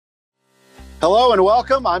Hello and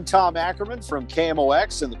welcome. I'm Tom Ackerman from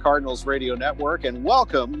KMOX and the Cardinals Radio Network, and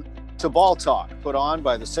welcome to BallTalk, put on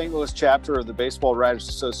by the St. Louis chapter of the Baseball Writers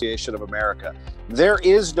Association of America. There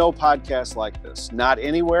is no podcast like this, not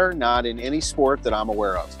anywhere, not in any sport that I'm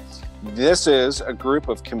aware of. This is a group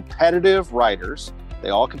of competitive writers. They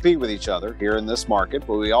all compete with each other here in this market,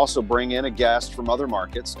 but we also bring in a guest from other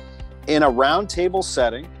markets in a roundtable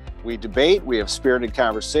setting. We debate, we have spirited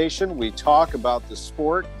conversation, we talk about the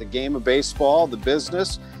sport, the game of baseball, the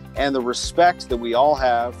business, and the respect that we all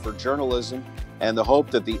have for journalism and the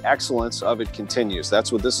hope that the excellence of it continues.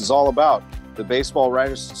 That's what this is all about. The Baseball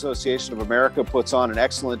Writers Association of America puts on an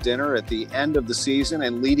excellent dinner at the end of the season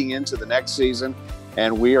and leading into the next season,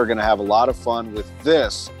 and we are going to have a lot of fun with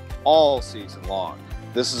this all season long.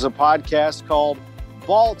 This is a podcast called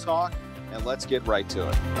BallTalk, and let's get right to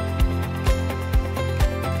it.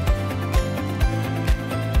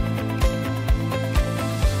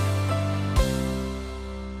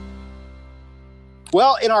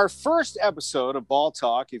 Well, in our first episode of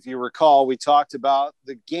BallTalk, if you recall, we talked about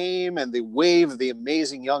the game and the wave of the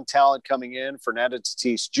amazing young talent coming in. Fernando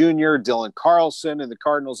Tatis Jr., Dylan Carlson in the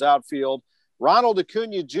Cardinals outfield, Ronald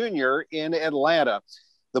Acuna Jr. in Atlanta.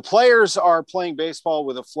 The players are playing baseball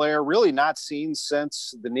with a flair really not seen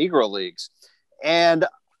since the Negro Leagues. And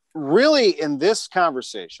really in this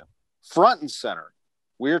conversation, front and center,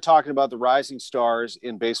 we're talking about the rising stars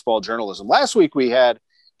in baseball journalism. Last week we had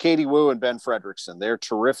Katie Wu and Ben Frederickson. They're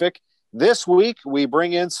terrific. This week, we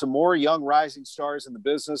bring in some more young rising stars in the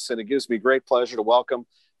business, and it gives me great pleasure to welcome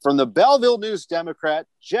from the Belleville News-Democrat,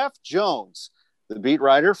 Jeff Jones, the beat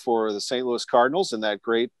writer for the St. Louis Cardinals in that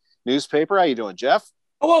great newspaper. How you doing, Jeff?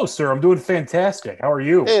 Hello, sir. I'm doing fantastic. How are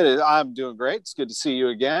you? I'm doing great. It's good to see you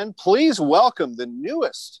again. Please welcome the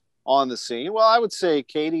newest on the scene. Well, I would say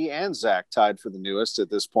Katie and Zach tied for the newest at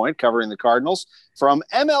this point, covering the Cardinals from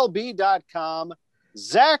MLB.com.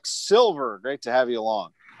 Zach Silver, great to have you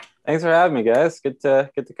along. Thanks for having me, guys. Good to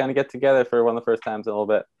kind of get together for one of the first times in a little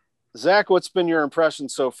bit. Zach, what's been your impression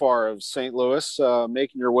so far of St. Louis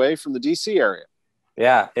making your way from the DC area?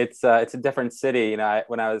 Yeah, it's a different city. You know,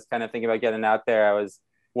 when I was kind of thinking about getting out there, I was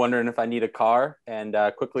wondering if I need a car, and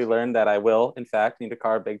quickly learned that I will, in fact, need a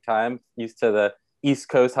car big time. Used to the East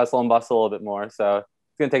Coast hustle and bustle a little bit more, so it's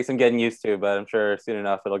going to take some getting used to, but I'm sure soon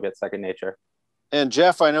enough it'll get second nature. And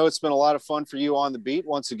Jeff, I know it's been a lot of fun for you on the beat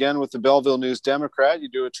once again with the Belleville News-Democrat. You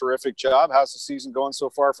do a terrific job. How's the season going so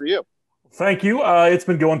far for you? Thank you. It's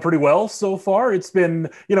been going pretty well so far. It's been,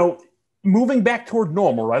 moving back toward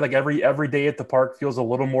normal, right? Like every day at the park feels a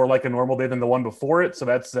little more like a normal day than the one before it. So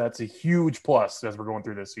that's a huge plus as we're going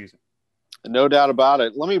through this season. No doubt about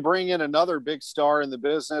it. Let me bring in another big star in the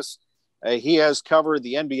business. He has covered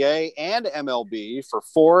the NBA and MLB for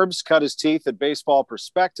Forbes, cut his teeth at Baseball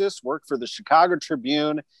Prospectus, worked for the Chicago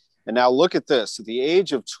Tribune, and now look at this. At the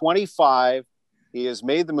age of 25, he has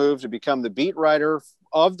made the move to become the beat writer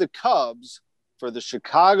of the Cubs for the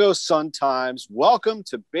Chicago Sun-Times. Welcome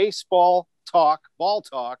to Baseball Talk, Ball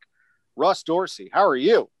Talk, Russ Dorsey. How are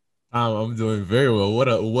you? I'm doing very well. What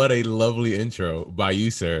a lovely intro by you,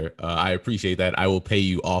 sir. I appreciate that. I will pay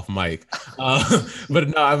you off mic. But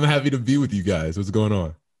no, I'm happy to be with you guys. What's going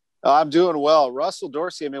on? I'm doing well. Russell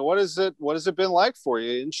Dorsey, I mean, what has it been like for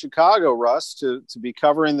you in Chicago, Russ, to be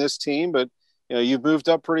covering this team? But, you've moved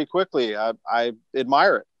up pretty quickly. I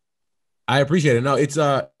admire it. I appreciate it. No, it's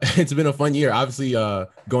been a fun year. Obviously,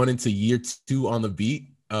 going into year 2 on the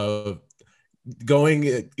beat,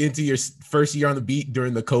 going into your first year on the beat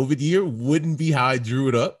during the COVID year wouldn't be how I drew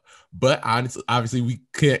it up. But honestly, obviously, we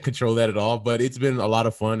can't control that at all. But it's been a lot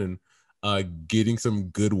of fun and getting some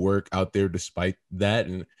good work out there despite that.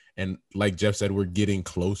 And like Jeff said, we're getting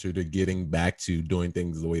closer to getting back to doing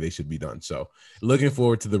things the way they should be done. So looking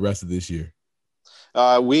forward to the rest of this year.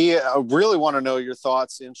 We really want to know your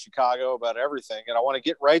thoughts in Chicago about everything. And I want to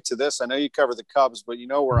get right to this. I know you cover the Cubs, but you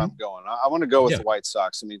know where I'm going. I want to go with the White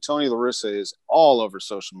Sox. I mean, Tony La Russa is all over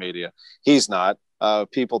social media. He's not.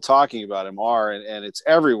 People talking about him are, and it's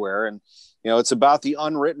everywhere. And, it's about the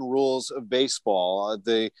unwritten rules of baseball.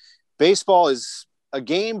 The baseball is a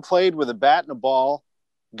game played with a bat and a ball,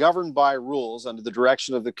 governed by rules under the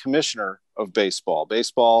direction of the commissioner of baseball.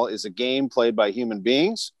 Baseball is a game played by human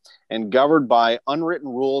beings and governed by unwritten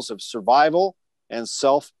rules of survival and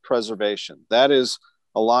self-preservation. That is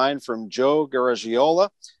a line from Joe Garagiola.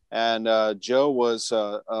 And Joe was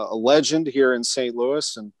a legend here in St.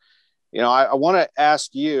 Louis. And, I want to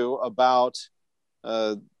ask you about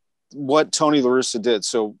what Tony La Russa did.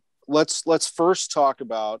 So let's first talk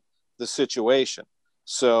about the situation.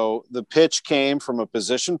 So the pitch came from a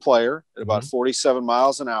position player at about 47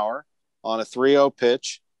 miles an hour on a 3-0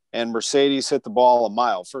 pitch. and Mercedes hit the ball a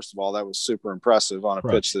mile. First of all, that was super impressive on a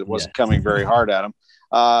pitch that wasn't Yeah. coming very hard at him.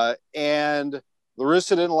 And La Russa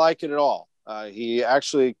didn't like it at all. He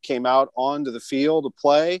actually came out onto the field to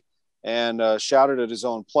play and shouted at his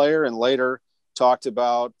own player, and later talked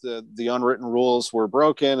about the unwritten rules were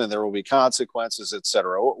broken and there will be consequences,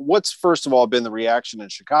 etc. What's first of all been the reaction in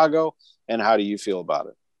Chicago, and how do you feel about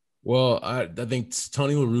it? Well, I think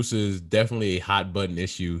Tony La Russa is definitely a hot button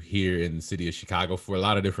issue here in the city of Chicago for a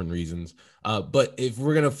lot of different reasons. But if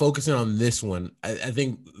we're going to focus in on this one, I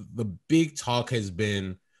think the big talk has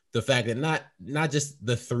been the fact that not just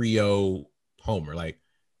the 3-0 homer. Like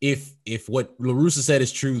if what La Russa said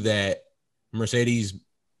is true, that Mercedes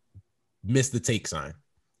missed the take sign,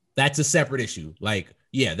 that's a separate issue. Like,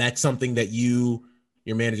 yeah, that's something that your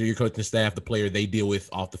manager, your coaching staff, the player, they deal with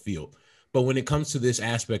off the field. But when it comes to this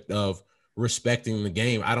aspect of respecting the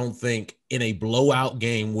game, I don't think in a blowout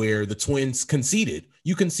game where the Twins conceded,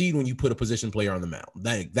 you concede when you put a position player on the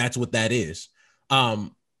mound. That's what that is.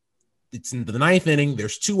 It's in the ninth inning.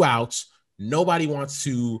 There's 2 outs. Nobody wants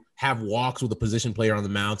to have walks with a position player on the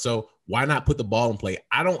mound. So why not put the ball in play?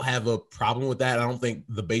 I don't have a problem with that. I don't think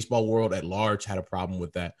the baseball world at large had a problem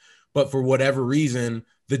with that. But for whatever reason,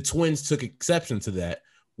 the Twins took exception to that,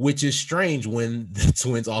 which is strange when the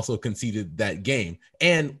Twins also conceded that game.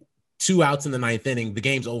 And 2 outs in the ninth inning, the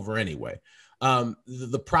game's over anyway.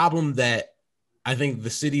 The problem that I think the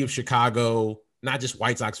city of Chicago, not just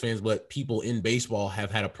White Sox fans, but people in baseball have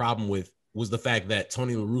had a problem with was the fact that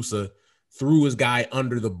Tony La Russa threw his guy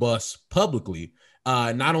under the bus publicly,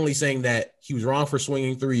 not only saying that he was wrong for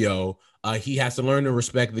swinging 3-0, he has to learn to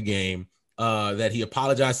respect the game, that he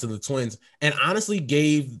apologized to the Twins, and honestly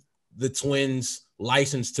gave the Twins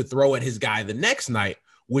license to throw at his guy the next night,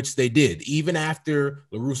 which they did. Even after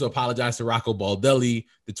La Russa apologized to Rocco Baldelli,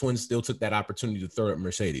 the Twins still took that opportunity to throw at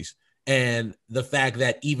Mercedes. And the fact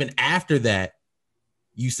that even after that,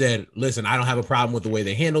 you said, listen, I don't have a problem with the way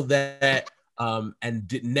they handled that,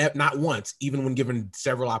 and not once, even when given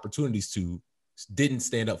several opportunities to, didn't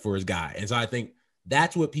stand up for his guy. And so I think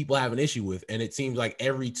that's what people have an issue with. And it seems like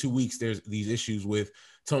every 2 weeks there's these issues with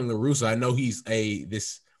Tony La Russa. I know he's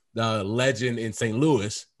this legend in St.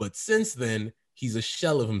 Louis, but since then he's a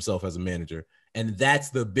shell of himself as a manager. And that's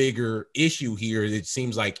the bigger issue here. It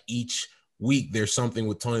seems like each week there's something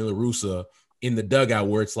with Tony La Russa in the dugout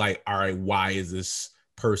where it's like, all right, why is this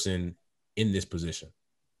person in this position?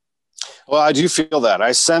 Well, I do feel that.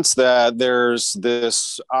 I sense that there's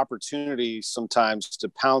this opportunity sometimes to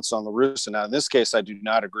pounce on La Russa. Now, in this case, I do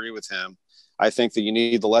not agree with him. I think that you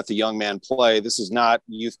need to let the young man play. This is not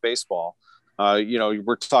youth baseball.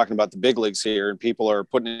 We're talking about the big leagues here, and people are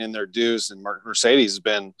putting in their dues, and Mercedes has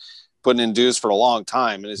been putting in dues for a long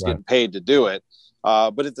time and is getting paid to do it.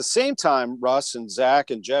 But at the same time, Russ and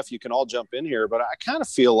Zach and Jeff, you can all jump in here, but I kind of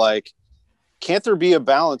feel like, can't there be a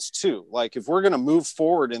balance too? Like, if we're going to move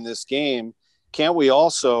forward in this game, can't we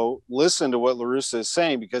also listen to what La Russa is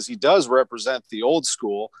saying? Because he does represent the old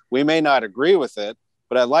school. We may not agree with it,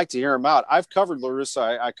 but I'd like to hear him out. I've covered La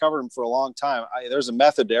Russa. I covered him for a long time. There's a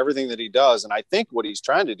method to everything that he does. And I think what he's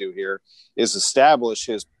trying to do here is establish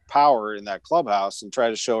his power in that clubhouse and try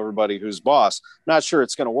to show everybody who's boss. Not sure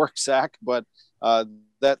it's going to work, Zach, but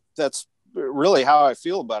that's really how I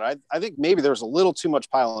feel about it. I think maybe there's a little too much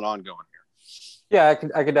piling on going here. Yeah,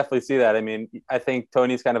 I could definitely see that. I mean, I think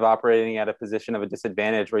Tony's kind of operating at a position of a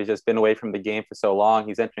disadvantage where he's just been away from the game for so long.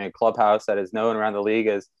 He's entering a clubhouse that is known around the league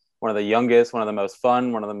as one of the youngest, one of the most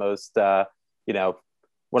fun, one of the most, one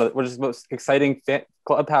of the most exciting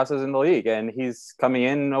clubhouses in the league. And he's coming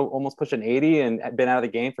in almost pushing 80 and been out of the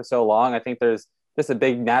game for so long. I think there's just a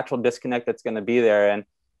big natural disconnect that's going to be there. And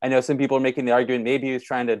I know some people are making the argument, maybe he was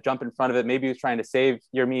trying to jump in front of it. Maybe he was trying to save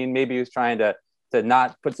Yermin. Maybe he was trying to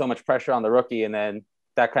not put so much pressure on the rookie. And then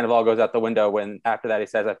that kind of all goes out the window when after that he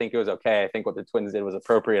says, I think it was okay. I think what the Twins did was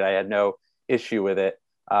appropriate. I had no issue with it.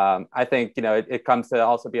 I think, it comes to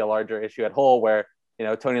also be a larger issue at whole where,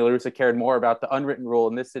 Tony La Russa cared more about the unwritten rule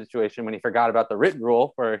in this situation when he forgot about the written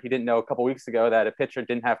rule, where he didn't know a couple of weeks ago that a pitcher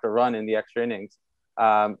didn't have to run in the extra innings.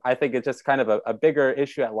 I think it's just kind of a bigger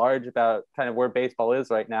issue at large about kind of where baseball is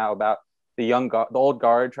right now, about the old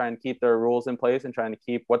guard trying to keep their rules in place and trying to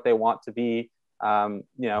keep what they want to be,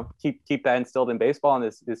 keep that instilled in baseball,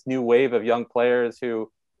 and this new wave of young players who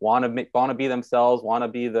want to be themselves, want to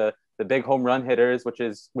be the big home run hitters, which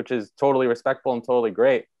is totally respectful and totally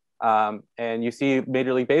great. And you see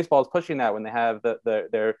Major League Baseball is pushing that when they have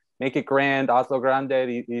their Make It Grand, Oslo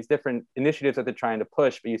Grande, these different initiatives that they're trying to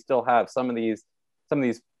push, but you still have some of these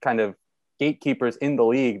kind of gatekeepers in the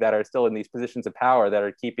league that are still in these positions of power that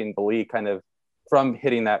are keeping the league kind of from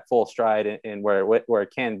hitting that full stride and where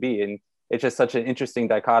it can be. And it's just such an interesting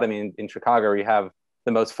dichotomy in Chicago, where you have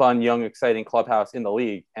the most fun, young, exciting clubhouse in the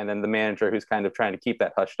league, and then the manager who's kind of trying to keep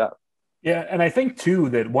that hushed up. Yeah, and I think too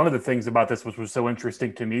that one of the things about this which was so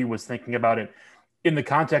interesting to me was thinking about it in the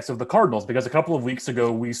context of the Cardinals, because a couple of weeks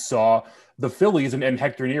ago we saw the Phillies and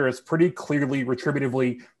Hector Neris pretty clearly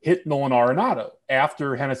retributively hit Nolan Arenado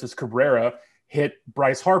after Genesis Cabrera hit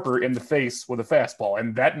Bryce Harper in the face with a fastball.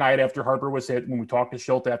 And that night after Harper was hit, when we talked to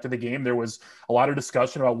Schilt after the game, there was a lot of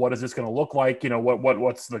discussion about what is this going to look like? You know,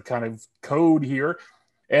 what's the kind of code here?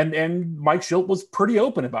 And Mike Schilt was pretty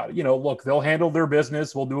open about it. You know, look, they'll handle their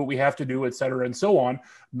business. We'll do what we have to do, et cetera, and so on.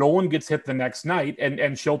 Nolan gets hit the next night, and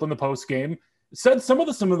Schilt in the post game said some of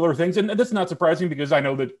the similar things. And that's not surprising because I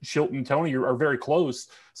know that Schilt and Tony are very close.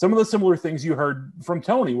 Some of the similar things you heard from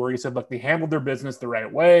Tony, where he said, look, they handled their business the right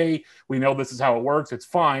way. We know this is how it works. It's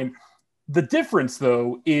fine. The difference,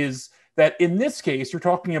 though, is that in this case, you're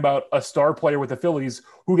talking about a star player with the Phillies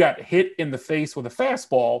who got hit in the face with a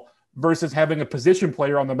fastball versus having a position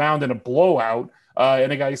player on the mound in a blowout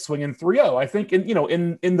and a guy swinging 3-0. I think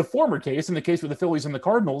in the former case, in the case with the Phillies and the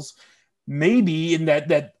Cardinals, maybe in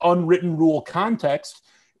that unwritten rule context,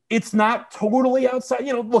 it's not totally outside.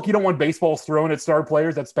 You know, look, you don't want baseballs thrown at star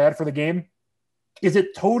players. That's bad for the game. Is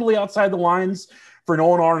it totally outside the lines for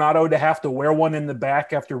Nolan Arenado to have to wear one in the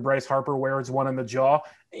back after Bryce Harper wears one in the jaw?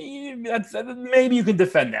 Maybe you can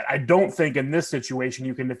defend that. I don't think in this situation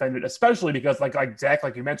you can defend it, especially because, like Zach,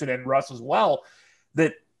 like you mentioned, and Russ as well,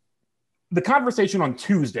 that the conversation on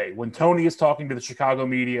Tuesday when Tony is talking to the Chicago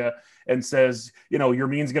media and says, you know,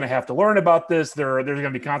 Yermin's going to have to learn about this. There's going to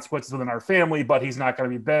be consequences within our family, but he's not going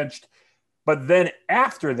to be benched. But then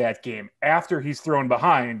after that game, after he's thrown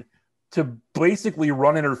behind, to basically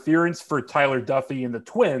run interference for Tyler Duffy and the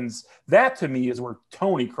Twins, that to me is where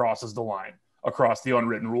Tony crosses the line across the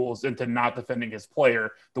unwritten rules into not defending his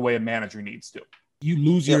player the way a manager needs to. You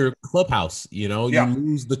lose your clubhouse, you know, you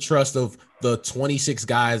lose the trust of the 26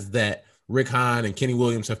 guys that Rick Hahn and Kenny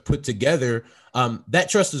Williams have put together. That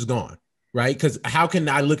trust is gone, right? Because how can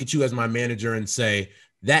I look at you as my manager and say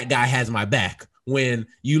that guy has my back when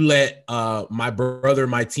you let my brother,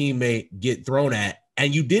 my teammate get thrown at,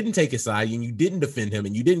 and you didn't take his side and you didn't defend him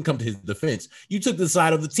and you didn't come to his defense. You took the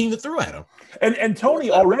side of the team that threw at him. And Tony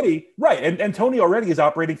already, right. And Tony already is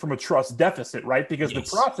operating from a trust deficit, right? Because the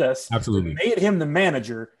process that made him the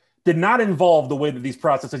manager did not involve the way that these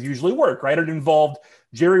processes usually work, right? It involved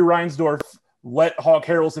Jerry Reinsdorf let Hawk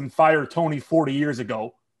Harrelson fire Tony 40 years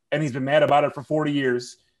ago, and he's been mad about it for 40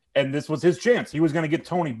 years. And this was his chance. He was going to get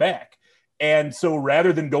Tony back. And so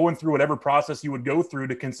rather than going through whatever process you would go through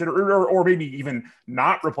to consider, or maybe even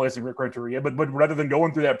not replacing Rick Renteria, but rather than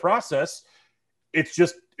going through that process, it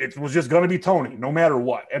was just going to be Tony no matter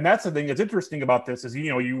what. And that's the thing that's interesting about this is, you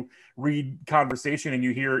know, you read conversation and you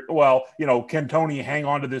hear, well, you know, can Tony hang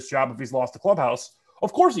on to this job if he's lost the clubhouse?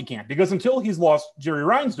 Of course he can't, because until he's lost Jerry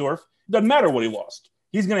Reinsdorf, it doesn't matter what he lost.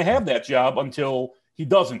 He's going to have that job until he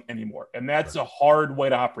doesn't anymore. And that's a hard way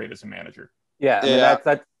to operate as a manager. Yeah, I mean,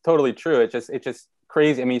 that's totally true. It's just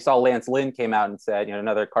crazy. I mean, you saw Lance Lynn came out and said, you know,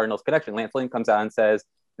 another Cardinals connection. Lance Lynn comes out and says,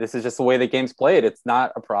 this is just the way the game's played. It's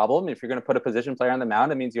not a problem. If you're going to put a position player on the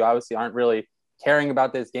mound, it means you obviously aren't really caring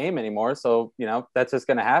about this game anymore. So, you know, that's just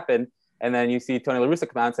going to happen. And then you see Tony La Russa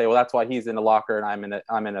come out and say, well, that's why he's in the locker and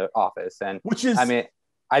I'm in an office. And which is, I mean,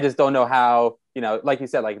 I just don't know how, you know, like you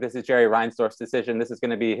said, like this is Jerry Reinsdorf's decision. This is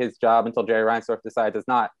going to be his job until Jerry Reinsdorf decides it's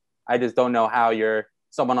not. I just don't know how you're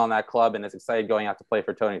someone on that club and is excited going out to play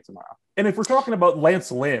for Tony tomorrow. And if we're talking about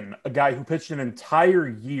Lance Lynn, a guy who pitched an entire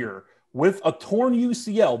year with a torn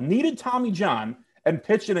UCL, needed Tommy John, and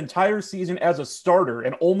pitched an entire season as a starter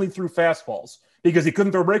and only threw fastballs because he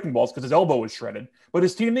couldn't throw breaking balls because his elbow was shredded, but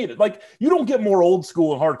his team needed. Like, you don't get more old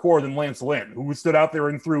school and hardcore than Lance Lynn, who stood out there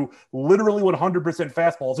and threw literally 100%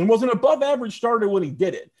 fastballs and was an above average starter when he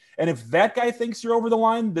did it. And if that guy thinks you're over the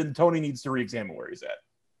line, then Tony needs to re-examine where he's at.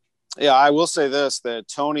 Yeah, I will say this, that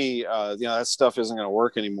Tony, you know, that stuff isn't going to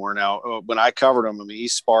work anymore now. When I covered him, I mean, he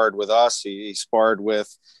sparred with us. He sparred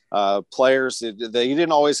with players that he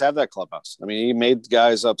didn't always have that clubhouse. I mean, he made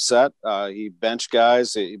guys upset. He benched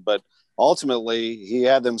guys, but ultimately he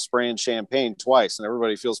had them spraying champagne twice, and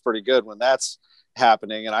everybody feels pretty good when that's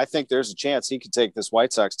happening. And I think there's a chance he could take this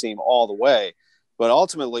White Sox team all the way. But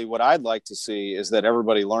ultimately, what I'd like to see is that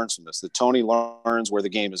everybody learns from this, that Tony learns where the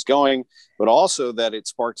game is going, but also that it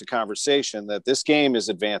sparked a conversation that this game is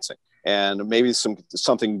advancing and maybe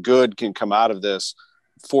something good can come out of this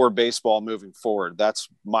for baseball moving forward. That's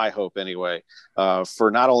my hope anyway,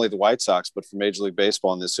 for not only the White Sox, but for Major League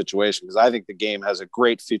Baseball in this situation, because I think the game has a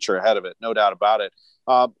great future ahead of it, no doubt about it.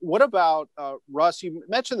 What about, Russ, you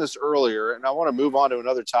mentioned this earlier, and I want to move on to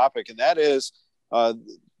another topic, and that is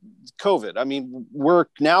COVID. I mean, we're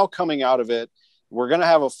now coming out of it. We're going to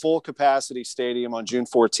have a full capacity stadium on June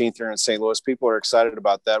 14th here in St. Louis. People are excited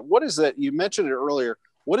about that. What is that? You mentioned it earlier.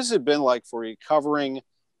 What has it been like for you covering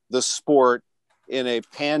the sport in a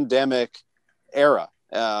pandemic era?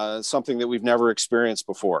 Something that we've never experienced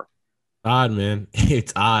before. Odd, man.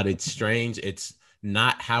 It's odd. It's strange. It's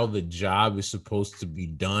not how the job is supposed to be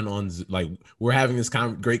done on, like, we're having this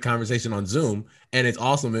great conversation on Zoom, and it's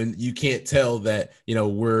awesome. And you can't tell that,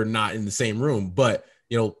 we're not in the same room, but,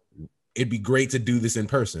 it'd be great to do this in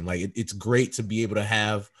person. Like, it's great to be able to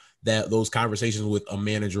have those conversations with a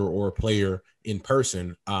manager or a player in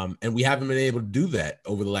person. And we haven't been able to do that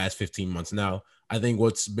over the last 15 months. Now, I think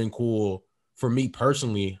what's been cool for me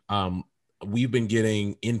personally, we've been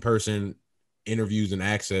getting in-person interviews and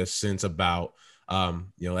access since about,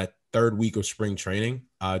 that third week of spring training,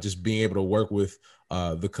 just being able to work with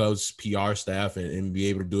the Cubs PR staff and be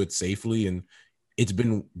able to do it safely. And it's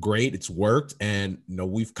been great. It's worked. And,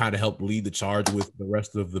 we've kind of helped lead the charge with the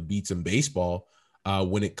rest of the beats in baseball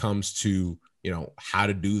when it comes to, how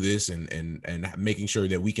to do this and making sure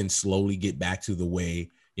that we can slowly get back to the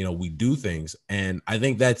way, we do things. And I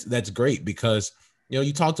think that's great because,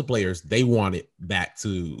 you talk to players, they want it back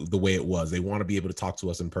to the way it was. They want to be able to talk to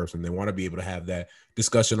us in person. They want to be able to have that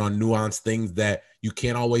discussion on nuanced things that you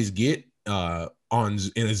can't always get in a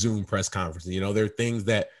Zoom press conference. There are things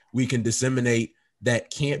that we can disseminate that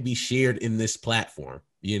can't be shared in this platform,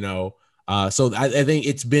 so I think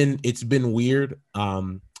it's been weird.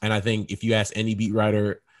 And I think if you ask any beat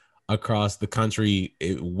writer across the country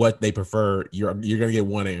what they prefer, you're going to get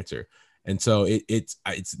one answer. And so it's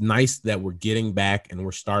nice that we're getting back and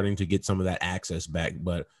we're starting to get some of that access back.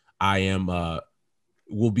 But I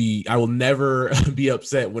will never be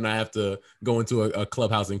upset when I have to go into a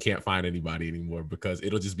clubhouse and can't find anybody anymore, because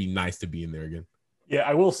it'll just be nice to be in there again. Yeah,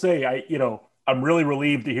 I will say, I'm really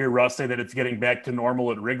relieved to hear Russ say that it's getting back to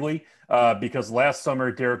normal at Wrigley, because last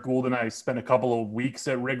summer, Derek Gould and I spent a couple of weeks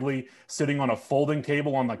at Wrigley sitting on a folding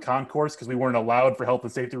table on the concourse because we weren't allowed for health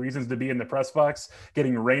and safety reasons to be in the press box,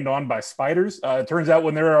 getting rained on by spiders. It turns out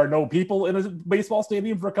when there are no people in a baseball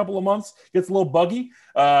stadium for a couple of months, it gets a little buggy.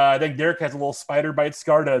 I think Derek has a little spider bite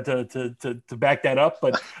scar to back that up.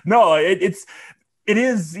 But no, it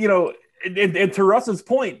is, and to Russ's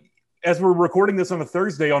point, as we're recording this on a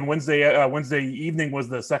Thursday, on Wednesday evening was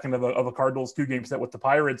the second of a Cardinals 2-game set with the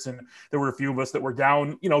Pirates, and there were a few of us that were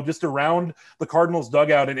down, just around the Cardinals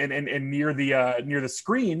dugout and near the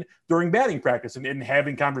screen during batting practice and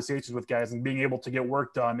having conversations with guys and being able to get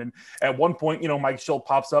work done. And at one point, Mike Schilt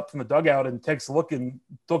pops up from the dugout and takes a look and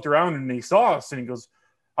looked around and he saw us and he goes,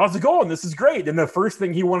 "How's it going? This is great." And the first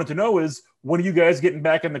thing he wanted to know is, when are you guys getting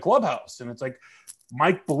back in the clubhouse? And it's like,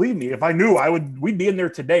 Mike, believe me, if I knew, we'd be in there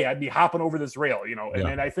today. I'd be hopping over this rail,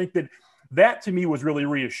 And I think that to me was really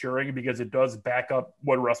reassuring, because it does back up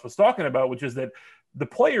what Russ was talking about, which is that the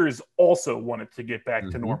players also wanted to get back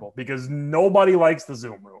to normal, because nobody likes the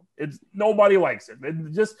Zoom room. Nobody likes it.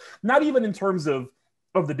 And just not even in terms of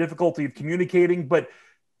the difficulty of communicating, but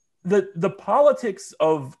the politics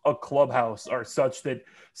of a clubhouse are such that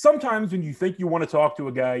sometimes when you think you want to talk to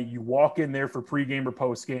a guy, you walk in there for pregame or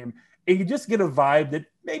postgame, and you just get a vibe that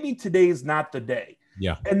maybe today's not the day.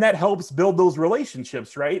 Yeah. And that helps build those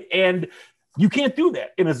relationships, right? And you can't do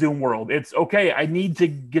that in a Zoom world. It's okay, I need to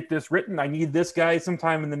get this written. I need this guy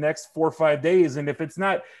sometime in the next 4 or 5 days. And if it's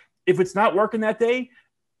not working that day,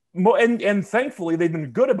 and thankfully they've been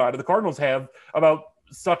good about it. The Cardinals have, about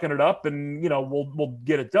sucking it up and, we'll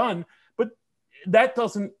get it done. But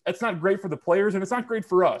that's not great for the players, and it's not great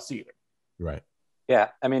for us either. Right. Yeah,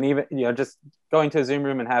 I mean, even just going to a Zoom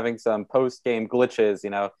room and having some post-game glitches,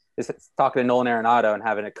 just talking to Nolan Arenado and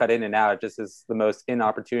having it cut in and out just is the most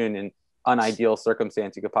inopportune and unideal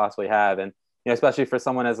circumstance you could possibly have. And especially for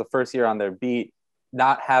someone as a first year on their beat,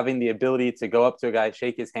 not having the ability to go up to a guy,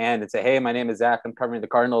 shake his hand, and say, "Hey, my name is Zach. I'm covering the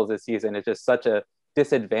Cardinals this season." It's just such a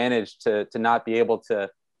disadvantage to not be able to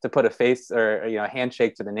put a face or a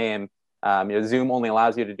handshake to the name. Zoom only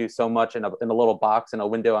allows you to do so much in a little box in a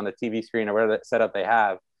window on the TV screen or whatever setup they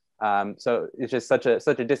have. So it's just such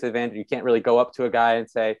a disadvantage. You can't really go up to a guy and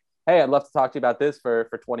say, "Hey, I'd love to talk to you about this for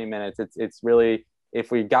 20 minutes." It's really,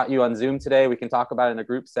 if we got you on Zoom today, we can talk about it in a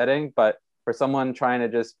group setting. But for someone trying to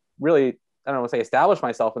just really, I don't want to say establish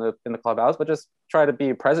myself in the clubhouse, but just try to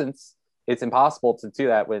be a presence, it's impossible to do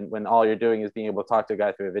that when all you're doing is being able to talk to a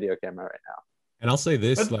guy through a video camera right now. And I'll say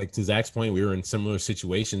this, like, to Zach's point, we were in similar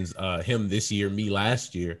situations, him this year, me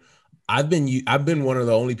last year. I've been one of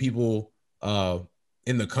the only people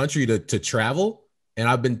in the country to travel, and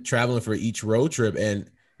I've been traveling for each road trip. And,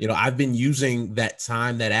 I've been using that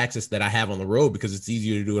time, that access that I have on the road, because it's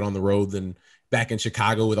easier to do it on the road than back in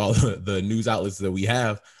Chicago with all the news outlets that we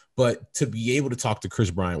have. But to be able to talk to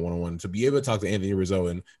Chris Bryant one-on-one, to be able to talk to Anthony Rizzo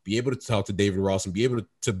and be able to talk to David Ross and be able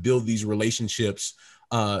to build these relationships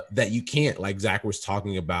that you can't, like Zach was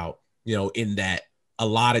talking about, in that a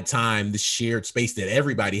lot of time, the shared space that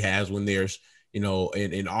everybody has when there's,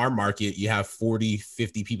 in our market, you have 40,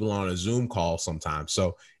 50 people on a Zoom call sometimes.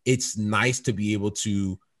 So it's nice to be able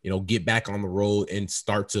to, get back on the road and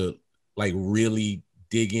start to like really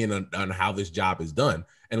dig in on how this job is done.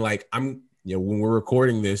 And like, when we're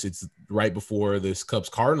recording this, it's right before this Cubs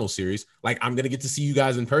Cardinals series. Like, I'm going to get to see you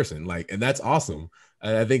guys in person. Like, and that's awesome.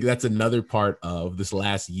 I think that's another part of this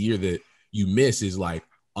last year that you miss is like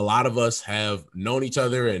a lot of us have known each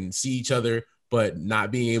other and see each other, but not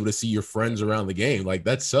being able to see your friends around the game. Like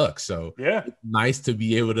that sucks. So yeah, it's nice to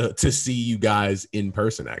be able to see you guys in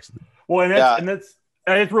person actually. Well, and that's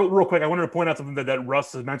real quick. I wanted to point out something that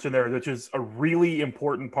Russ has mentioned there, which is a really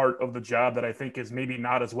important part of the job that I think is maybe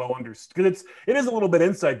not as well understood. Because it is a little bit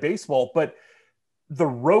inside baseball, but the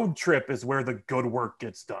road trip is where the good work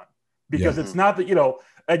gets done. Because it's not that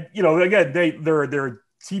again they're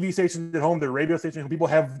TV stations at home, their radio stations. People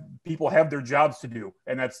have their jobs to do,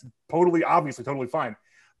 and that's obviously totally fine.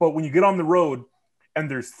 But when you get on the road and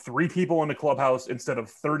there's 3 people in the clubhouse instead of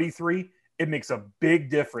 33. It makes a big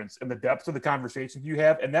difference in the depth of the conversations you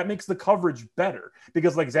have, and that makes the coverage better.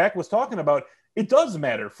 Because like Zach was talking about, it does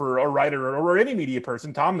matter for a writer or any media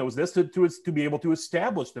person, Tom knows this, to be able to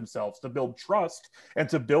establish themselves, to build trust, and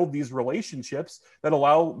to build these relationships that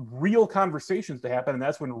allow real conversations to happen, and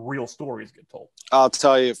that's when real stories get told. I'll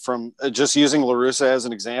tell you, from just using La Russa as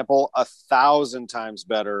an example, 1,000 times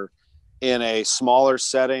better in a smaller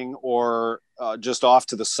setting or just off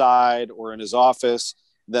to the side or in his office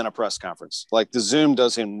than a press conference. Like the Zoom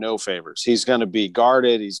does him no favors. He's going to be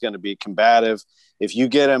guarded. He's going to be combative. If you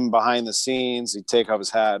get him behind the scenes, he'd take off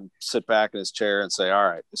his hat and sit back in his chair and say, all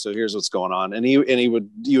right, so here's what's going on. And you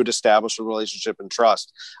would establish a relationship and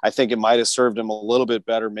trust. I think it might've served him a little bit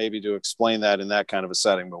better, maybe to explain that in that kind of a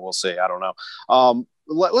setting, but we'll see. I don't know.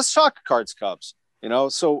 Let's talk Cards Cubs,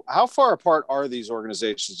 so how far apart are these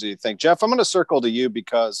organizations, do you think? Jeff, I'm going to circle to you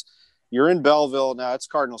because you're in Belleville. Now it's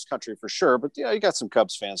Cardinals country for sure, but you got some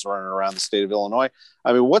Cubs fans running around the state of Illinois.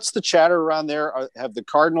 I mean, what's the chatter around there? Have the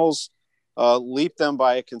Cardinals leaped them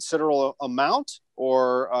by a considerable amount,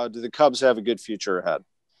 or do the Cubs have a good future ahead?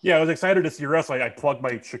 Yeah, I was excited to see Russ. I plugged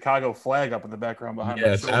my Chicago flag up in the background behind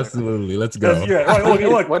my shoulder. Absolutely. Let's go. Yeah,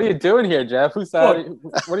 look. What are you doing here, Jeff? What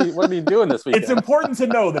are you doing this weekend? It's important to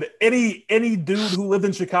know that any dude who lived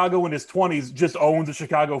in Chicago in his 20s just owns a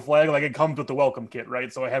Chicago flag. Like it comes with the welcome kit,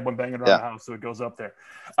 right? So I had one banging around the house, so it goes up there.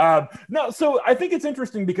 So I think it's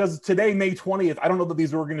interesting because today, May 20th, I don't know that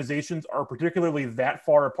these organizations are particularly that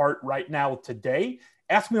far apart right now today.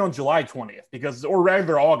 Ask me on July 20th, or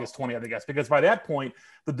rather August 20th, I guess, because by that point,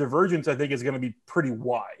 the divergence, I think, is going to be pretty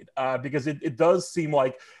wide because it does seem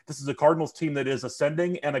like this is a Cardinals team that is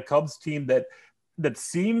ascending and a Cubs team that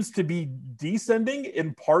seems to be descending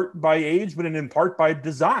in part by age, but in part by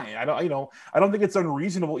design. I don't think it's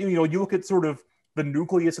unreasonable. You look at sort of the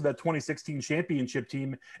nucleus of that 2016 championship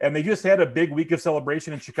team, and they just had a big week of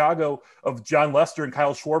celebration in Chicago of John Lester and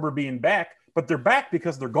Kyle Schwarber being back, but they're back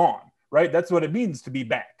because they're gone. Right, that's what it means to be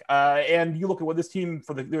back. And you look at what this team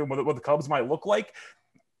what the Cubs might look like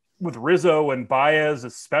with Rizzo and Baez,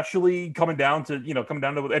 especially coming down to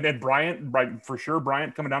and Bryant for sure.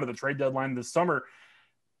 Bryant coming down to the trade deadline this summer.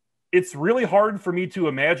 It's really hard for me to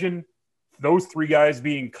imagine those 3 guys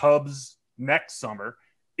being Cubs next summer.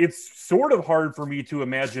 It's sort of hard for me to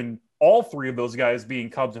imagine all 3 of those guys being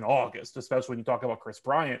Cubs in August, especially when you talk about Chris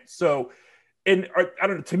Bryant. So. And I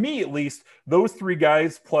don't know, to me at least, those 3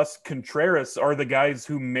 guys plus Contreras are the guys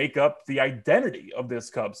who make up the identity of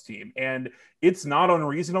this Cubs team. And it's not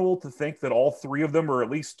unreasonable to think that all 3 of them, or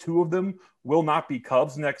at least 2 of them, will not be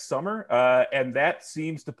Cubs next summer. And that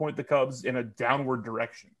seems to point the Cubs in a downward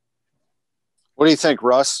direction. What do you think,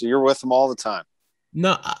 Russ? You're with them all the time.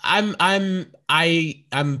 No, I'm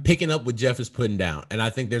picking up what Jeff is putting down. And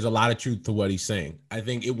I think there's a lot of truth to what he's saying. I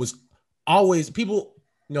think it was always people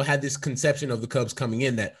had this conception of the Cubs coming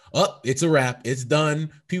in that, it's a wrap, it's done.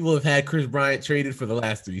 People have had Chris Bryant traded for the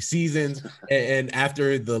last 3 seasons. And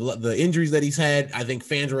after the injuries that he's had, I think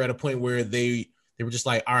fans were at a point where they were just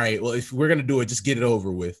like, all right, well, if we're going to do it, just get it over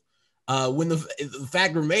with. When the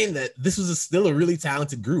fact remained that this was still a really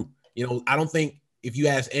talented group. I don't think if you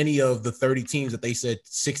ask any of the 30 teams that they said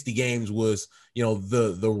 60 games was,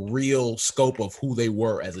 the real scope of who they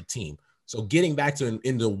were as a team. So getting back to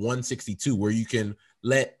into 162 where you can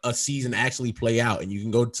let a season actually play out and you can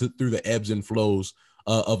go through the ebbs and flows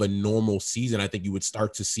of a normal season, I think you would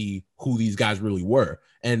start to see who these guys really were.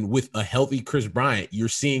 And with a healthy Chris Bryant, you're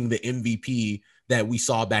seeing the MVP that we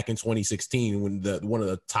saw back in 2016 when one of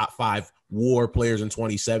the top 5 WAR players in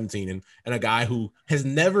 2017, and a guy who has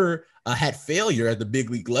never had failure at the big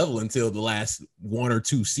league level until the last 1 or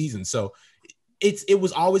 2 seasons. So it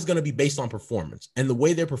was always going to be based on performance. And the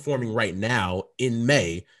way they're performing right now in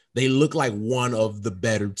May, they look like one of the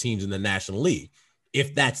better teams in the National League.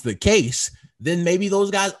 If that's the case, then maybe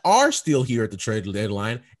those guys are still here at the trade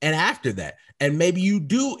deadline and after that. And maybe you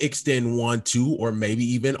do extend 1, 2, or maybe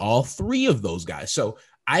even all 3 of those guys. So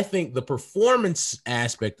I think the performance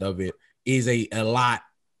aspect of it is a lot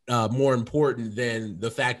more important than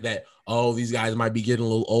the fact that, oh, these guys might be getting a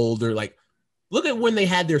little older. Like, look at when they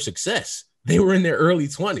had their success. They were in their early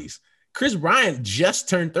 20s. Chris Bryant just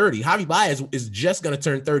turned 30. Javi Baez is just going to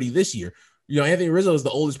turn 30 this year. Anthony Rizzo is the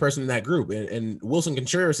oldest person in that group. And Wilson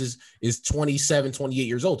Contreras is 27, 28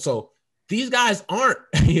 years old. So these guys aren't,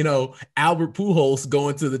 Albert Pujols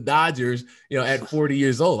going to the Dodgers, at 40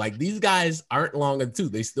 years old. Like, these guys aren't long in the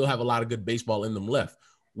tooth. They still have a lot of good baseball in them left.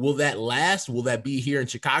 Will that last? Will that be here in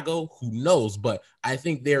Chicago? Who knows? But I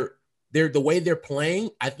think they're the way they're playing,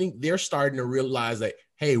 I think they're starting to realize that,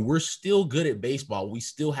 hey, we're still good at baseball. We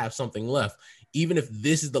still have something left. Even if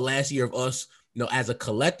this is the last year of us, as a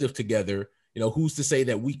collective together, who's to say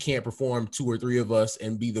that we can't perform 2 or 3 of us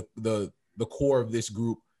and be the core of this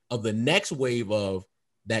group of the next wave of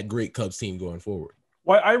that great Cubs team going forward?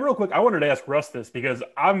 Well, real quick, I wanted to ask Russ this because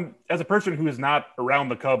I'm, as a person who is not around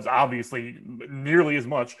the Cubs, obviously nearly as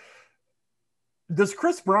much, does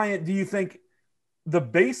Chris Bryant, do you think the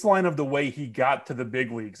baseline of the way he got to the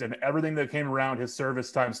big leagues and everything that came around his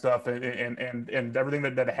service time stuff and everything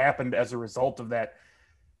that happened as a result of that,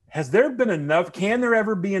 has there been enough, can there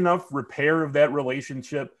ever be enough repair of that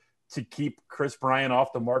relationship to keep Chris Bryant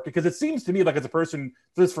off the market? Because it seems to me like, as a person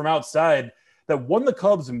just from outside, that when the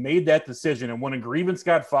Cubs made that decision and when a grievance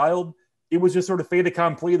got filed, it was just sort of fait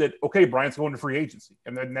accompli that, okay, Bryant's going to free agency.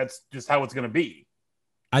 And then that's just how it's going to be.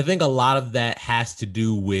 I think a lot of that has to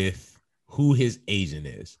do with who his agent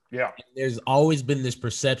is. Yeah. There's always been this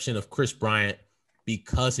perception of Chris Bryant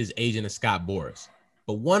because his agent is Scott Boras.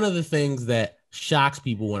 But one of the things that shocks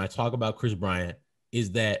people when I talk about Chris Bryant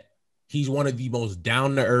is that he's one of the most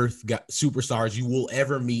down-to-earth superstars you will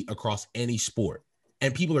ever meet across any sport.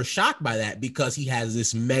 And people are shocked by that because he has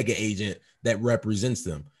this mega agent that represents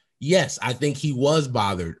them. Yes, I think he was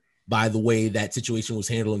bothered by the way that situation was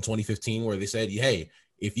handled in 2015, where they said, hey,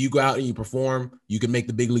 if you go out and you perform, you can make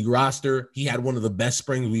the big league roster. He had one of the best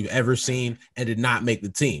springs we've ever seen and did not make the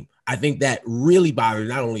team. I think that really bothered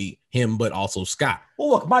not only him, but also Scott. Well,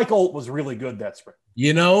 look, Michael was really good that spring.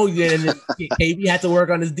 And KB had to work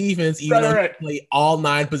on his defense, even though he played all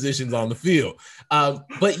 9 positions on the field.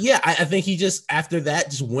 But yeah, I think he just, after that,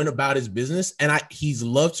 just went about his business. And he's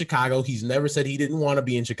loved Chicago. He's never said he didn't want to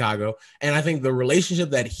be in Chicago. And I think the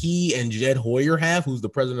relationship that he and Jed Hoyer have, who's the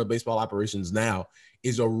president of baseball operations now,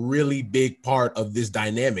 is a really big part of this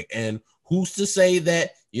dynamic. And who's to say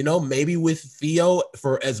that, maybe with Theo,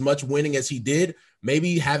 for as much winning as he did,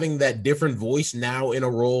 maybe having that different voice now in a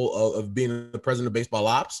role of being the president of baseball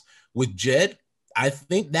ops with Jed, I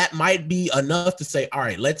think that might be enough to say, all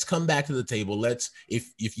right, let's come back to the table.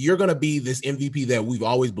 If you're going to be this MVP that we've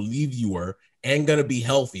always believed you were and going to be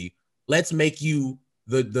healthy, let's make you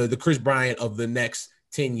the Chris Bryant of the next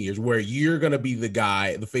 10 years, where you're going to be the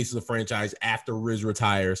guy, the face of the franchise after Riz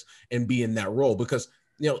retires, and be in that role. Because,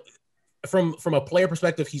 from a player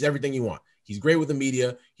perspective, he's everything you want. He's great with the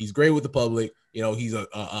media. He's great with the public. He's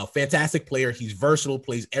a fantastic player. He's versatile,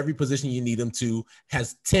 plays every position you need him to,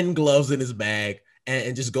 has 10 gloves in his bag,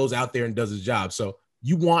 and just goes out there and does his job. So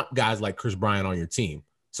you want guys like Chris Bryant on your team.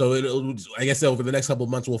 So I guess over the next couple of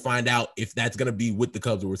months, we'll find out if that's going to be with the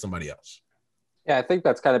Cubs or with somebody else. Yeah, I think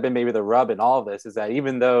that's kind of been maybe the rub in all of this, is that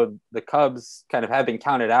even though the Cubs kind of have been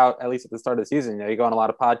counted out, at least at the start of the season, you go on a lot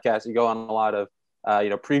of podcasts, you go on a lot of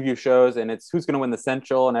preview shows, and it's who's going to win the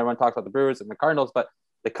Central, and everyone talks about the Brewers and the Cardinals, but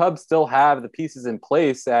the Cubs still have the pieces in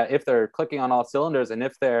place that if they're clicking on all cylinders and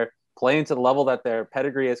if they're playing to the level that their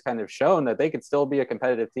pedigree has kind of shown, that they could still be a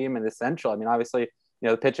competitive team in the Central. I mean, obviously,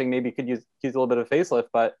 the pitching maybe could use a little bit of a facelift,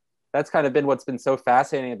 but that's kind of been what's been so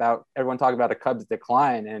fascinating about everyone talking about a Cubs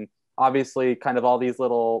decline. And obviously kind of all these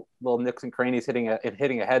little nooks and crannies hitting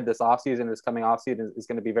ahead this offseason, this coming offseason is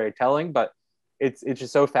going to be very telling, but it's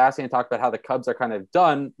just so fascinating to talk about how the Cubs are kind of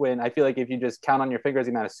done, when I feel like if you just count on your fingers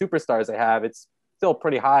the amount of superstars they have, it's still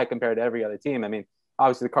pretty high compared to every other team. I mean,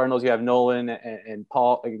 obviously the Cardinals, you have Nolan and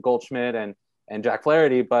Paul Goldschmidt and Jack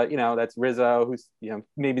Flaherty, but that's Rizzo, who's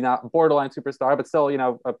maybe not borderline superstar, but still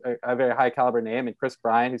a very high caliber name, and Chris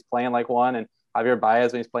Bryant, who's playing like one, and Javier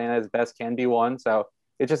Baez, when he's playing at his best, can be one. So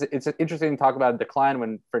it's interesting to talk about a decline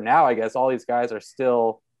when, for now, I guess all these guys are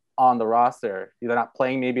still on the roster. They're not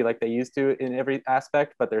playing maybe like they used to in every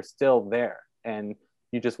aspect, but they're still there. And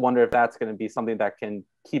you just wonder if that's going to be something that can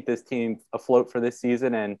keep this team afloat for this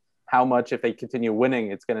season, and how much, if they continue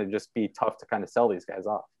winning, it's going to just be tough to kind of sell these guys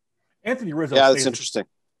off. Anthony Rizzo. Yeah, that's interesting.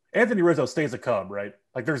 Anthony Rizzo stays a Cub, right?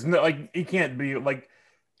 Like there's no, like he can't be like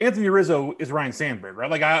Anthony Rizzo is Ryan Sandberg,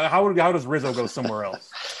 right? Like how does Rizzo go somewhere else?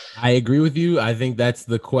 I agree with you. I think that's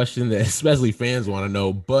the question that especially fans want to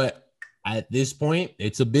know. But at this point,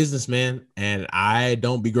 it's a business, man, and I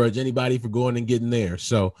don't begrudge anybody for going and getting there.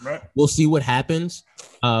 So We'll see what happens.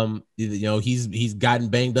 He's gotten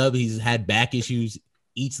banged up. He's had back issues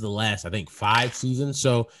each of the last, I think, 5 seasons.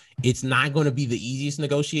 So it's not going to be the easiest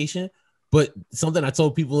negotiation. But something I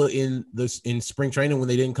told people in spring training when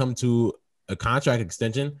they didn't come to a contract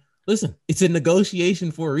extension, listen, it's a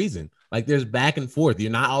negotiation for a reason. Like there's back and forth.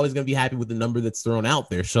 You're not always going to be happy with the number that's thrown out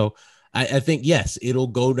there. So I think, yes, it'll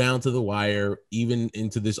go down to the wire even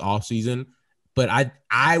into this offseason. But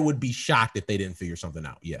I would be shocked if they didn't figure something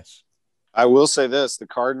out. Yes. I will say this. The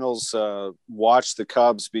Cardinals watched the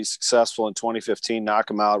Cubs be successful in 2015, knock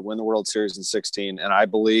them out, win the World Series in 16. And I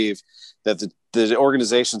believe that the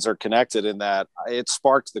organizations are connected in that it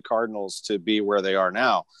sparked the Cardinals to be where they are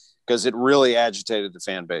now, because it really agitated the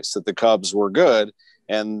fan base that the Cubs were good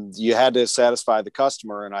and you had to satisfy the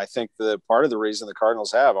customer. And I think that part of the reason the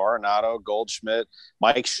Cardinals have Arenado, Goldschmidt,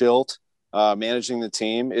 Mike Schilt managing the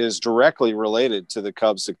team is directly related to the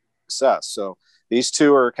Cubs' success. So these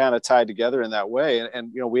two are kind of tied together in that way.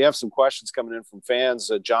 And we have some questions coming in from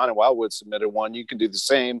fans. John and Wildwood submitted one. You can do the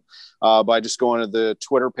same by just going to the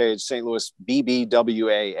Twitter page, St. Louis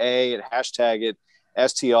BBWAA, and hashtag it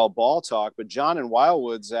STL BallTalk. But John and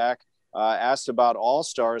Wildwood, Zach, asked about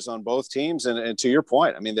all-stars on both teams. And to your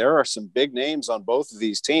point, I mean, there are some big names on both of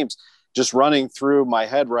these teams. Just running through my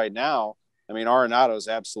head right now, I mean, Arenado is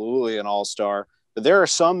absolutely an all-star. But there are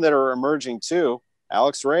some that are emerging too.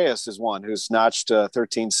 Alex Reyes is one who's notched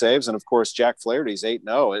 13 saves. And, of course, Jack Flaherty's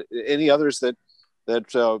 8-0. Any others that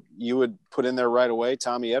you would put in there right away?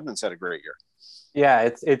 Tommy Edmonds had a great year. Yeah,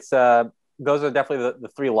 it's those are definitely the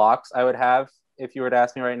 3 locks I would have if you were to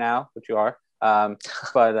ask me right now, which you are.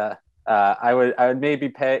 But I would maybe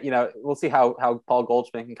pay, we'll see how Paul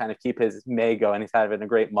Goldschmidt can kind of keep his May going. He's having a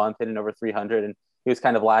great month, hitting over 300, and he was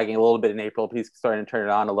kind of lagging a little bit in April, but he's starting to turn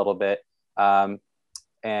it on a little bit.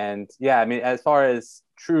 And yeah, I mean, as far as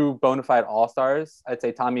true bona fide all-stars, I'd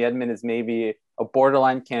say Tommy Edman is maybe a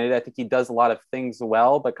borderline candidate. I think he does a lot of things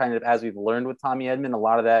well, but kind of as we've learned with Tommy Edman, a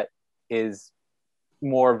lot of that is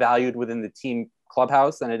more valued within the team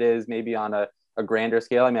clubhouse than it is maybe on a grander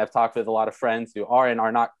scale. I mean, I've talked with a lot of friends who are and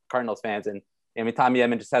are not Cardinals fans. And I mean, Tommy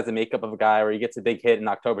Edman just has the makeup of a guy where he gets a big hit in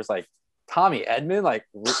October. It's like, Tommy Edman? Like,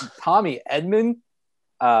 Tommy Edman?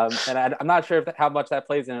 And I'm not sure how much that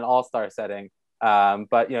plays in an all-star setting.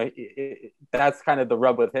 But that's kind of the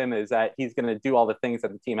rub with him, is that he's going to do all the things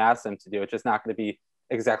that the team asks him to do. It's just not going to be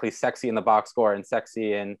exactly sexy in the box score and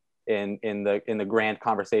sexy in the grand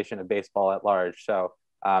conversation of baseball at large. So,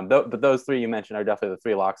 but those 3 you mentioned are definitely the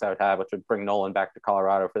 3 locks I would have, which would bring Nolan back to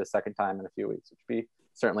Colorado for the second time in a few weeks, which would be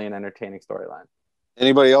certainly an entertaining storyline.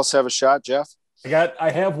 Anybody else have a shot, Jeff? I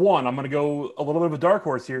have one. I'm going to go a little bit of a dark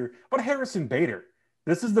horse here. But Harrison Bader.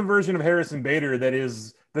 This is the version of Harrison Bader that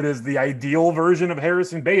is the ideal version of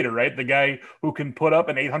Harrison Bader, right? The guy who can put up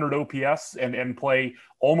an 800 OPS and play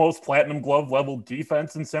almost platinum glove level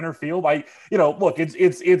defense in center field. Look,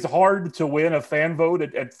 it's hard to win a fan vote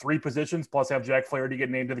at 3 positions, plus have Jack Flaherty get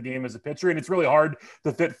named to the game as a pitcher. And it's really hard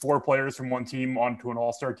to fit 4 players from one team onto an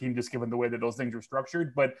all-star team, just given the way that those things are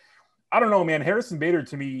structured. But I don't know, man, Harrison Bader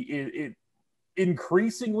to me, it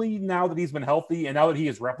increasingly, now that he's been healthy and now that he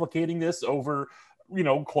is replicating this over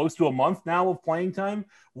close to a month now of playing time,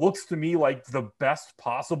 looks to me like the best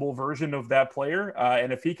possible version of that player.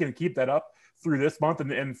 And if he can keep that up through this month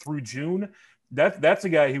and through June, that's a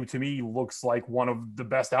guy who to me looks like one of the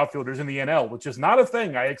best outfielders in the NL, which is not a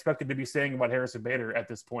thing I expected to be saying about Harrison Bader at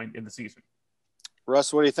this point in the season.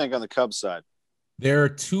 Russ, what do you think on the Cubs side? There are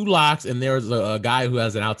 2 locks, and there's a guy who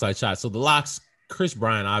has an outside shot. So the locks, Chris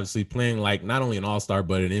Bryant, obviously playing like not only an all-star,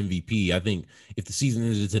 but an MVP. I think if the season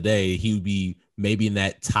ended today, he would be maybe in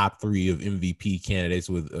that top 3 of MVP candidates,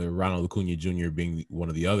 with Ronald Acuna Jr. being one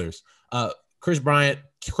of the others. Chris Bryant,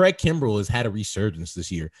 Craig Kimbrell has had a resurgence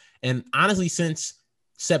this year. And honestly, since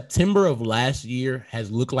September of last year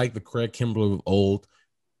has looked like the Craig Kimbrell of old.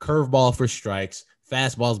 Curveball for strikes,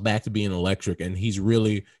 fastball's back to being electric, and he's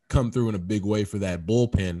really come through in a big way for that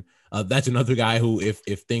bullpen. That's another guy who, if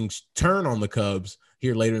things turn on the Cubs,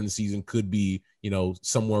 here later in the season could be,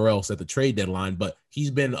 somewhere else at the trade deadline. But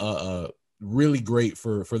he's been really great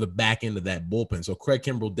for the back end of that bullpen. So Craig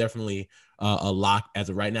Kimbrell definitely a lock as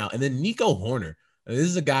of right now. And then Nico Horner. This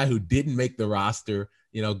is a guy who didn't make the roster,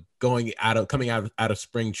 coming out of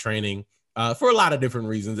spring training for a lot of different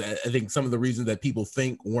reasons. I think some of the reasons that people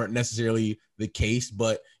think weren't necessarily the case,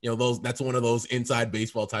 but that's one of those inside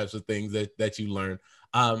baseball types of things that you learn.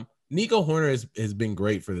 Nico Horner has been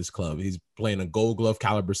great for this club. He's playing a Gold Glove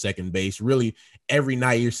caliber second base. Really, every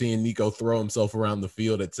night you're seeing Nico throw himself around the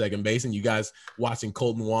field at second base. And you guys watching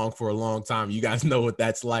Colton Wong for a long time, you guys know what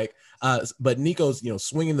that's like. But Nico's,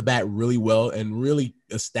 swinging the bat really well and really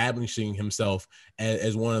establishing himself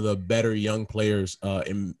as one of the better young players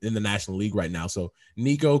in the National League right now. So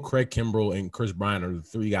Nico, Craig Kimbrell, and Chris Bryant are the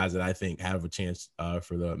three guys that I think have a chance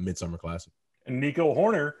for the Midsummer Classic. And Nico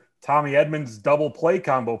Horner, Tommy Edmonds' double play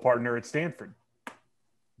combo partner at Stanford.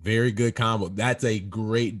 Very good combo. That's a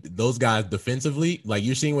great, those guys defensively, like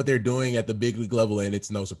you're seeing what they're doing at the big league level, and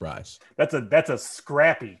it's no surprise. That's a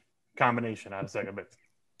scrappy combination out of second base.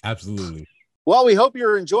 Absolutely. Well, we hope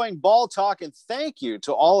you're enjoying Ball Talk, and thank you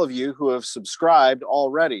to all of you who have subscribed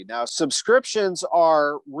already. Now, subscriptions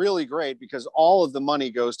are really great because all of the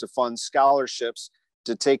money goes to fund scholarships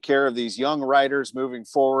to take care of these young writers moving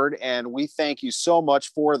forward, and we thank you so much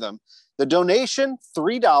for them. The donation,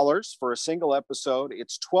 $3 for a single episode.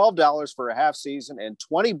 It's $12 for a half season and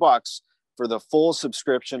 $20 for the full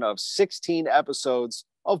subscription of 16 episodes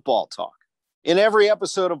of Ball Talk. In every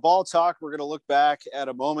episode of Ball Talk, we're going to look back at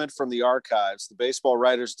a moment from the archives. The Baseball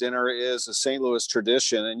Writers Dinner is a St. Louis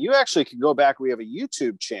tradition, and you actually can go back. We have a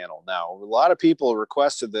YouTube channel now. A lot of people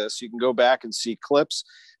requested this. You can go back and see clips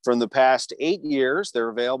from the past 8 years. They're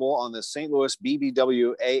available on the St. Louis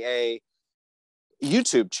BBWAA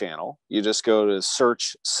YouTube channel. You just go to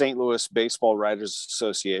search St. Louis Baseball Writers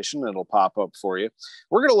Association. It'll pop up for you.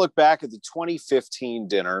 We're going to look back at the 2015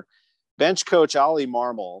 dinner. Bench coach Ali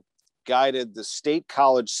Marmol guided the State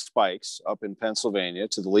College Spikes up in Pennsylvania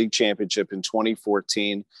to the league championship in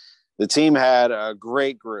 2014. The team had a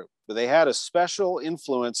great group, but they had a special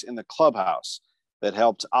influence in the clubhouse that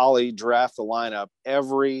helped Ali draft the lineup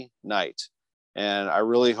every night. And I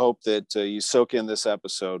really hope that you soak in this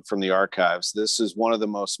episode from the archives. This is one of the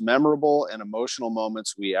most memorable and emotional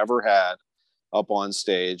moments we ever had up on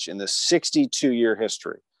stage in the 62-year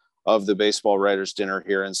history of the Baseball Writers Dinner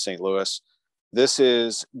here in St. Louis. This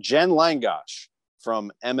is Jen Langosh from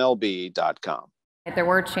MLB.com. There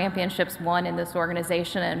were championships won in this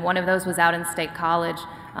organization, and one of those was out in State College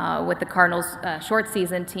with the Cardinals' short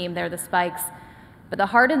season team there, the Spikes. But the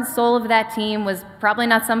heart and soul of that team was probably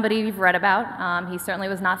not somebody you've read about. He certainly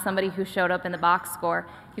was not somebody who showed up in the box score.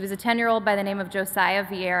 He was a 10-year-old by the name of Josiah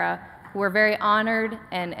Vieira, who we're very honored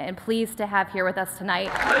and pleased to have here with us tonight.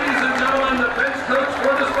 Ladies and gentlemen, the bench coach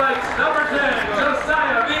for the Spikes, number 10,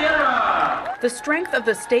 Josiah Vieira. The strength of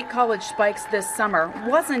the State College Spikes this summer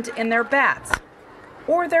wasn't in their bats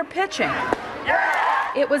or their pitching.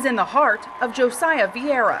 It was in the heart of Josiah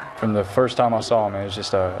Vieira. From the first time I saw him, it was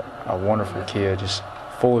just a wonderful kid, just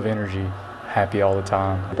full of energy, happy all the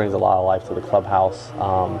time. He brings a lot of life to the clubhouse.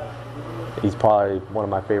 He's probably one of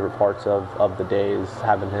my favorite parts of the day is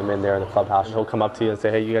having him in there in the clubhouse. He'll come up to you and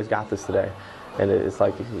say, hey, you guys got this today. And it's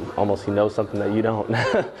like almost he knows something that you don't.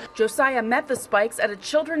 Josiah met the Spikes at a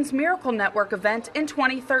Children's Miracle Network event in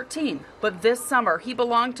 2013. But this summer, he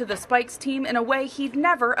belonged to the Spikes team in a way he'd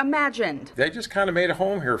never imagined. They just kind of made a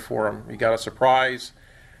home here for him. He got a surprise.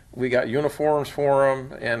 We got uniforms for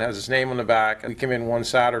him and has his name on the back. We came in one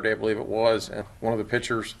Saturday, I believe it was, and one of the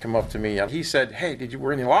pitchers come up to me and he said, hey,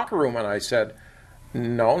 we're in the locker room? And I said,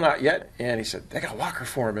 no, not yet. And he said, they got a locker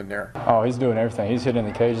for him in there. Oh, he's doing everything. He's hitting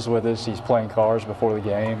the cages with us. He's playing cards before the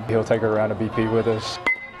game. He'll take her around to BP with us.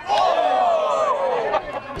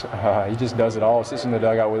 He just does it all. Sits in the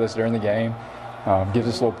dugout with us during the game. Gives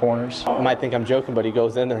us little pointers. You might think I'm joking, but he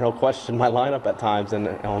goes in there and he'll question my lineup at times, and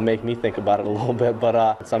it'll make me think about it a little bit.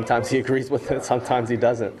 But sometimes he agrees with it, sometimes he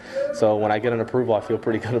doesn't. So when I get an approval, I feel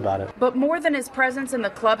pretty good about it. But more than his presence in the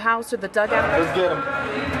clubhouse or the dugout, Let's get him.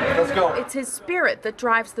 Let's go. It's his spirit that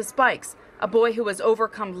drives the Spikes. A boy who has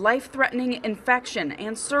overcome life-threatening infection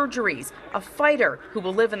and surgeries. A fighter who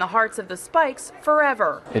will live in the hearts of the Spikes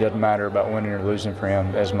forever. It doesn't matter about winning or losing for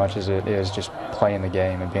him as much as it is just playing the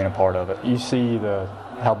game and being a part of it. You see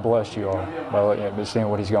how blessed you are by seeing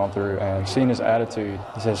what he's gone through and seeing his attitude.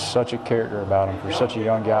 He has such a character about him. For such a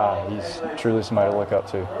young guy, he's truly somebody to look up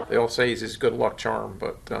to. They'll say he's his good luck charm,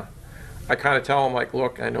 but I kind of tell him, like,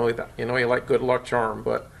 look, I know that you like good luck charm,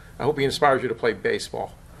 but I hope he inspires you to play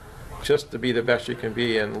baseball. just to be the best you can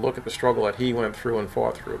be and look at the struggle that he went through and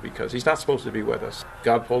fought through, because he's not supposed to be with us.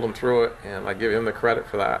 God pulled him through it, and I give him the credit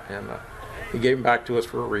for that. And he gave him back to us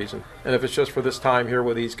for a reason. And if it's just for this time here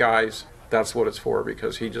with these guys, that's what it's for,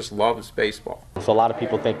 because he just loves baseball. So a lot of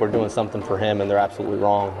people think we're doing something for him, and they're absolutely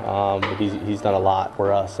wrong. He's done a lot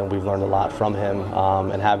for us, and we've learned a lot from him.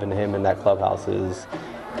 And having him in that clubhouse is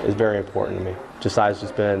very important to me. Josiah's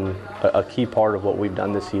just been a key part of what we've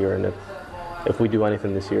done this year, and if we do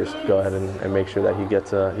anything this year, go ahead and make sure that he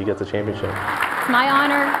gets a championship. It's my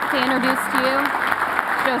honor to introduce to you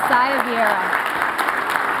Josiah Vieira.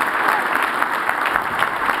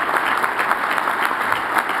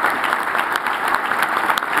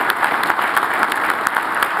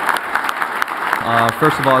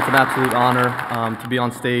 First of all, it's an absolute honor to be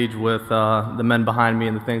on stage with the men behind me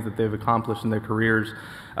and the things that they've accomplished in their careers,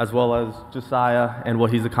 as well as Josiah and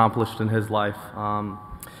what he's accomplished in his life.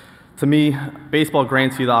 To me, baseball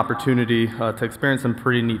grants you the opportunity to experience some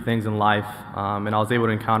pretty neat things in life, and I was able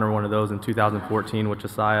to encounter one of those in 2014 with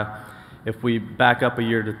Josiah. If we back up a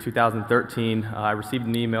year to 2013, I received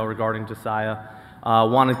an email regarding Josiah,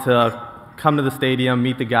 wanted to come to the stadium,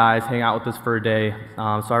 meet the guys, hang out with us for a day.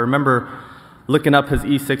 So I remember looking up his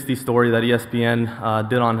E60 story that ESPN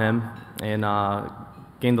did on him, and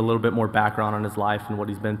gained a little bit more background on his life and what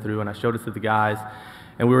he's been through, and I showed it to the guys.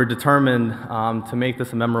 And we were determined to make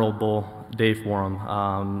this a memorable day for him,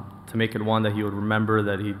 to make it one that he would remember,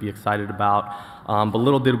 that he'd be excited about. But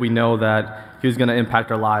little did we know that he was going to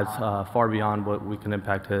impact our lives far beyond what we can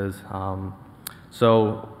impact his.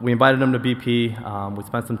 So we invited him to BP. We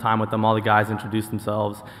spent some time with them. All the guys introduced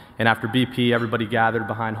themselves. And after BP, everybody gathered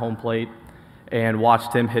behind home plate and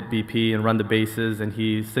watched him hit BP and run the bases. And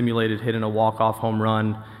he simulated hitting a walk-off home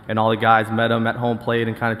run. And all the guys met him at home plate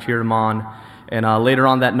and kind of cheered him on. And later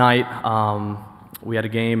on that night, we had a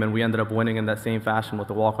game, and we ended up winning in that same fashion with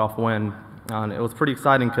the walk-off win. And it was pretty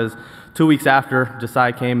exciting because 2 weeks after,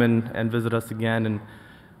 Josiah came and visited us again, and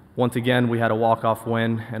once again, we had a walk-off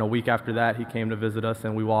win. And a week after that, he came to visit us,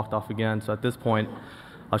 and we walked off again. So at this point,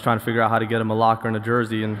 I was trying to figure out how to get him a locker and a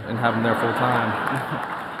jersey and have him there full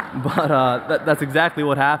time. But that's exactly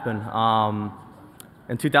what happened.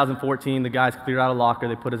 In 2014, the guys cleared out a locker.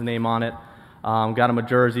 They put his name on it. Got him a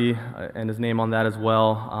jersey and his name on that as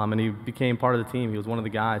well, and he became part of the team. He was one of the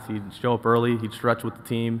guys. He'd show up early, he'd stretch with the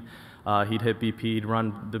team, he'd hit BP, he'd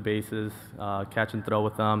run the bases, catch and throw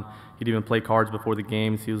with them. He'd even play cards before the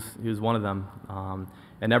games. He was one of them.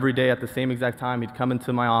 And every day at the same exact time, he'd come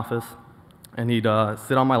into my office and he'd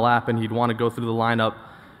sit on my lap, and he'd want to go through the lineup,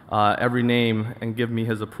 every name, and give me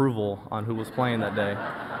his approval on who was playing that day,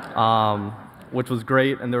 which was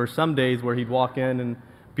great. And there were some days where he'd walk in and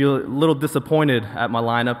be a little disappointed at my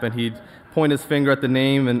lineup, and he'd point his finger at the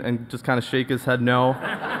name and just kind of shake his head no.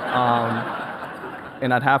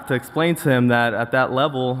 And I'd have to explain to him that at that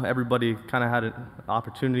level, everybody kind of had an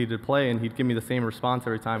opportunity to play, and he'd give me the same response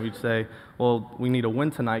every time. He'd say, well, we need a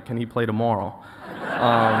win tonight, can he play tomorrow?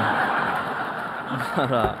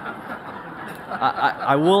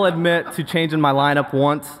 I will admit to changing my lineup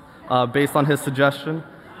once based on his suggestion.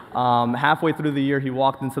 Halfway through the year, he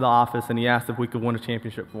walked into the office and he asked if we could win a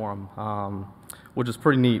championship for him, which is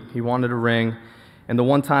pretty neat. He wanted a ring. And the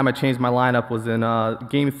one time I changed my lineup was in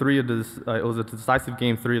Game 3 of this. It was a decisive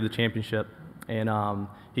Game 3 of the championship. And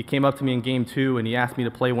he came up to me in Game 2 and he asked me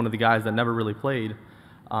to play one of the guys that never really played.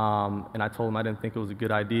 And I told him I didn't think it was a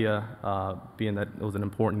good idea, being that it was an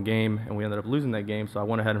important game, and we ended up losing that game. So I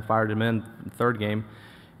went ahead and fired him in the third game.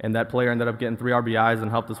 And that player ended up getting 3 RBIs and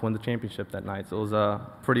helped us win the championship that night. So it was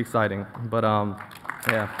pretty exciting. But,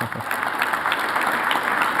 yeah.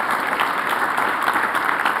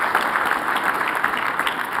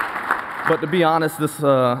 But to be honest, this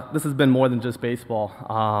has been more than just baseball.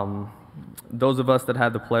 Those of us that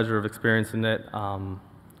had the pleasure of experiencing it,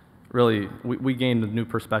 really, we gained a new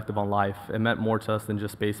perspective on life. It meant more to us than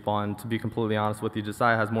just baseball. And to be completely honest with you,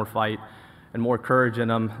 Josiah has more fight and more courage in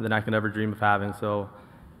him than I could ever dream of having. So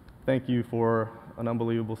thank you for an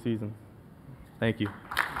unbelievable season. Thank you.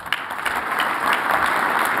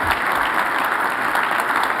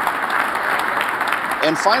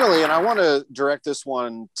 And finally, and I want to direct this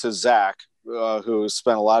one to Zach, who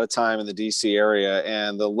spent a lot of time in the D.C. area,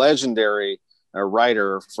 and the legendary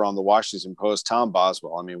writer from the Washington Post, Tom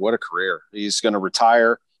Boswell. I mean, what a career. He's going to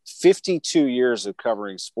retire. 52 years of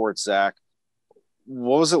covering sports, Zach.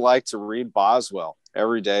 What was it like to read Boswell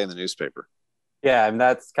every day in the newspaper? Yeah, and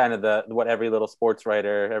that's kind of what every little sports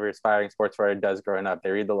writer, every aspiring sports writer does growing up. They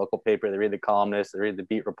read the local paper, they read the columnists, they read the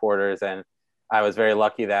beat reporters, and I was very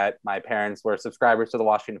lucky that my parents were subscribers to the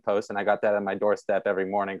Washington Post, and I got that on my doorstep every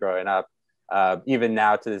morning growing up. Even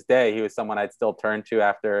now to this day, he was someone I'd still turn to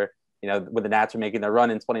after you know, when the Nats were making their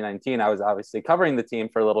run in 2019, I was obviously covering the team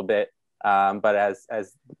for a little bit. But as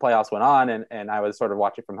the playoffs went on and I was sort of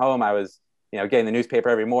watching from home, I was, you know, getting the newspaper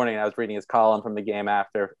every morning. And I was reading his column from the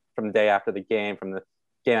day after the game, from the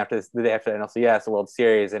game after the day after NLCS, the World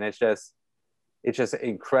Series. And it's just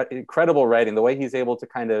incredible writing, the way he's able to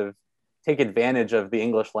kind of take advantage of the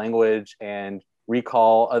English language and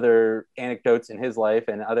recall other anecdotes in his life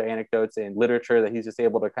and other anecdotes in literature that he's just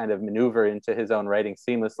able to kind of maneuver into his own writing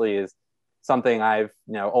seamlessly is something I've,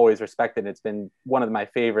 you know, always respected. It's been one of my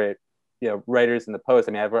favorite, you know, writers in the Post.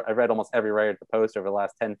 I mean, I've read almost every writer at the Post over the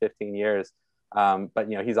last 10, 15 years. But,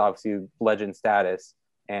 you know, he's obviously legend status,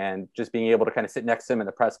 and just being able to kind of sit next to him in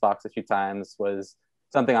the press box a few times was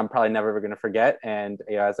something I'm probably never ever going to forget. And,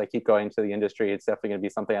 you know, as I keep going to the industry, it's definitely going to be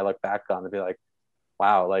something I look back on and be like,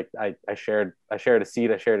 wow, like I shared a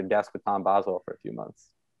seat, I shared a desk with Tom Boswell for a few months.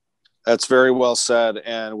 That's very well said.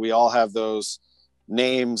 And we all have those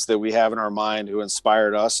names that we have in our mind who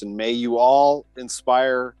inspired us, and may you all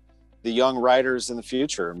inspire the young writers in the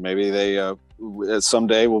future. Maybe they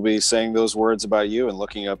someday will be saying those words about you and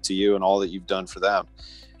looking up to you and all that you've done for them.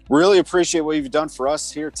 Really appreciate what you've done for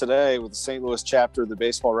us here today with the St. Louis chapter of the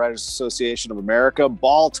Baseball Writers Association of America.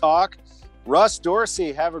 Ball Talk. Russ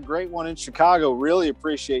Dorsey, have a great one in Chicago. Really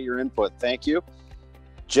appreciate your input. Thank you.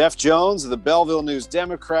 Jeff Jones of the Belleville News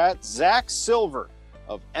Democrat. Zach Silver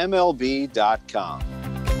of MLB.com.